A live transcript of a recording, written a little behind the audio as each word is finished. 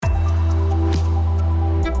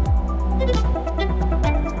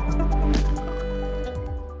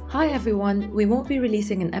everyone. We won't be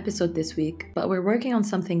releasing an episode this week, but we're working on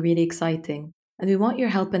something really exciting, and we want your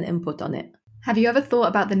help and input on it. Have you ever thought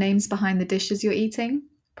about the names behind the dishes you're eating?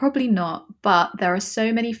 Probably not, but there are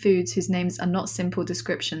so many foods whose names are not simple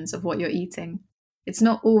descriptions of what you're eating. It's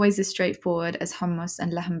not always as straightforward as hummus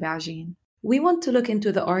and lahm b'ajin. We want to look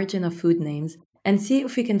into the origin of food names and see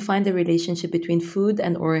if we can find a relationship between food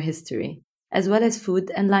and oral history, as well as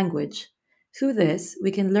food and language. Through this,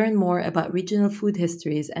 we can learn more about regional food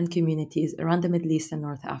histories and communities around the Middle East and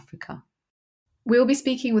North Africa. We'll be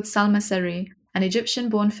speaking with Salma Sari, an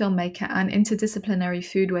Egyptian-born filmmaker and interdisciplinary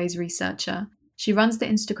foodways researcher. She runs the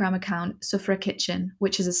Instagram account Sufra Kitchen,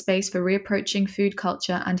 which is a space for reapproaching food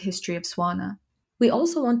culture and history of Swana. We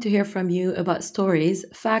also want to hear from you about stories,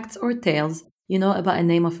 facts, or tales you know about a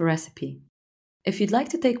name of a recipe. If you'd like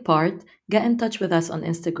to take part, get in touch with us on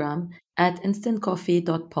Instagram at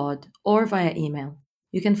instantcoffee.pod or via email.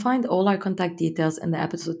 You can find all our contact details in the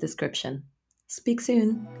episode description. Speak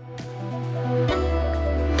soon!